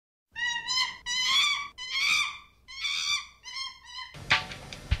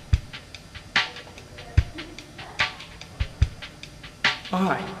Oh,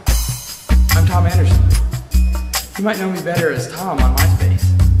 hi, I'm Tom Anderson. You might know me better as Tom on MySpace.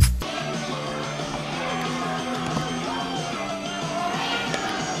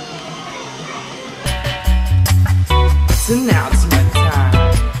 It's announcement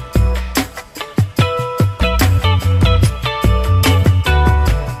time.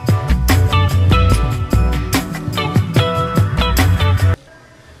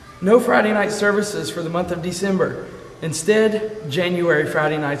 No Friday night services for the month of December. Instead, January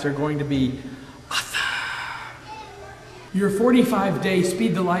Friday nights are going to be awesome. Your 45-day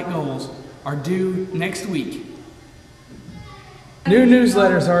Speed the Light goals are due next week. New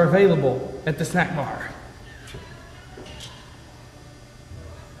newsletters are available at the snack bar.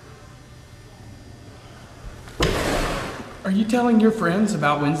 Are you telling your friends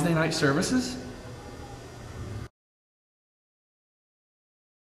about Wednesday night services?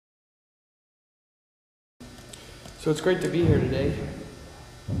 So it's great to be here today.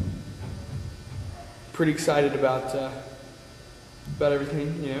 Pretty excited about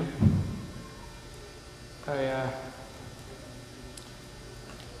everything, you know.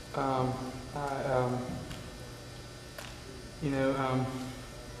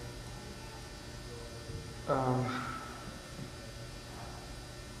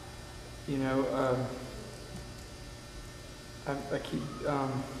 I keep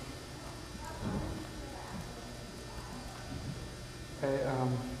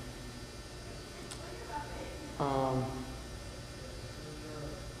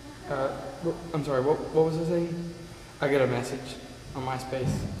I'm sorry, what was I saying? I got a message on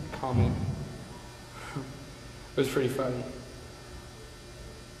MySpace, comment. It was pretty funny.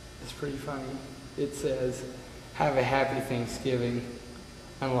 It's pretty funny. It says, "Have a happy Thanksgiving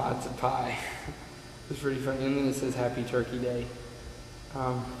and lots of pie." It's pretty funny. And then it says, "Happy Turkey Day."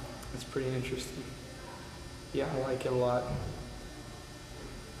 It's pretty interesting. Yeah, I like it a lot.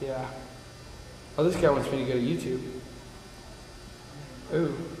 Yeah. Oh, this guy wants me to go to YouTube.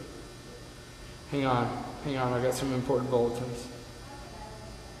 Ooh. Hang on, I got some important bulletins.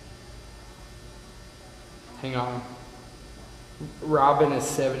 Hang on. Robin is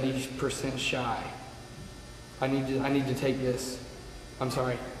 70% shy. I need to take this. I'm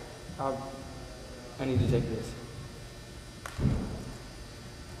sorry. I need to take this.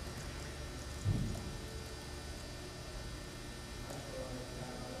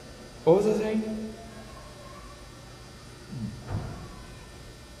 What was I saying?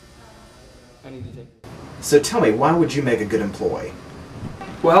 I need to take it. So tell me, why would you make a good employee?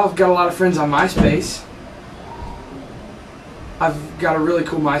 Well, I've got a lot of friends on MySpace. I've got a really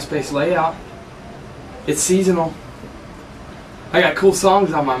cool MySpace layout. It's seasonal. I got cool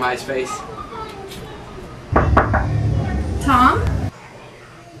songs on my MySpace. Tom?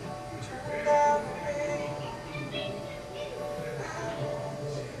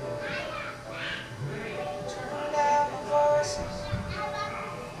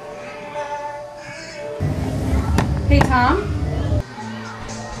 Hey, Tom?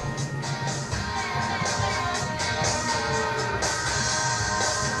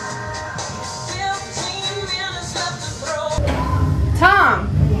 Tom!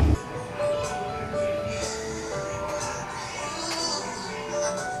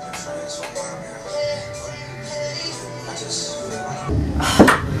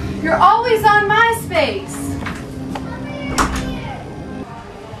 You're always on MySpace!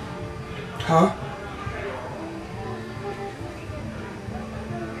 Huh?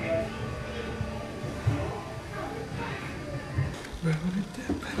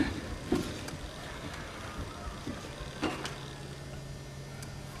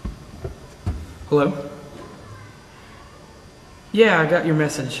 Hello? Yeah, I got your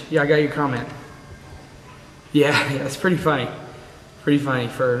message. Yeah, I got your comment. Yeah, it's pretty funny. Pretty funny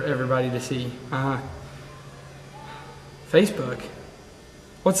for everybody to see. Facebook?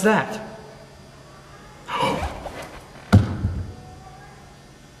 What's that?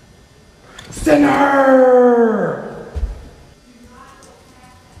 Sinner!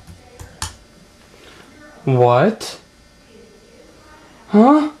 What?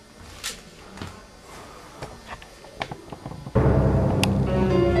 Huh?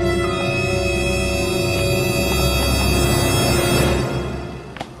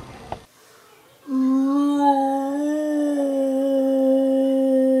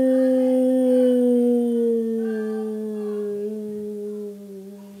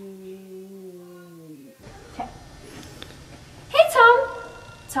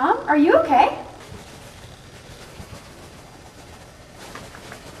 Tom, are you okay?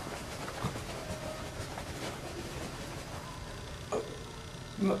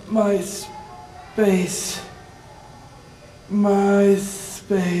 MySpace.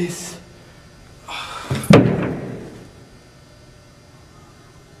 MySpace.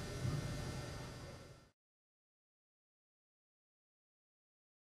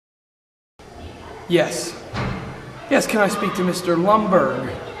 Yes. Yes, can I speak to Mr.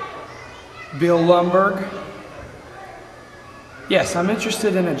 Lumberg? Bill Lumberg? Yes, I'm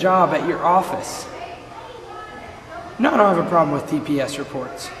interested in a job at your office. No, I don't have a problem with TPS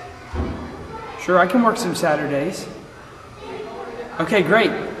reports. Sure, I can work some Saturdays. Okay,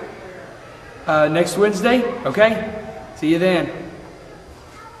 great. Next Wednesday? Okay? See you then.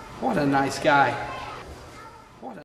 What a nice guy.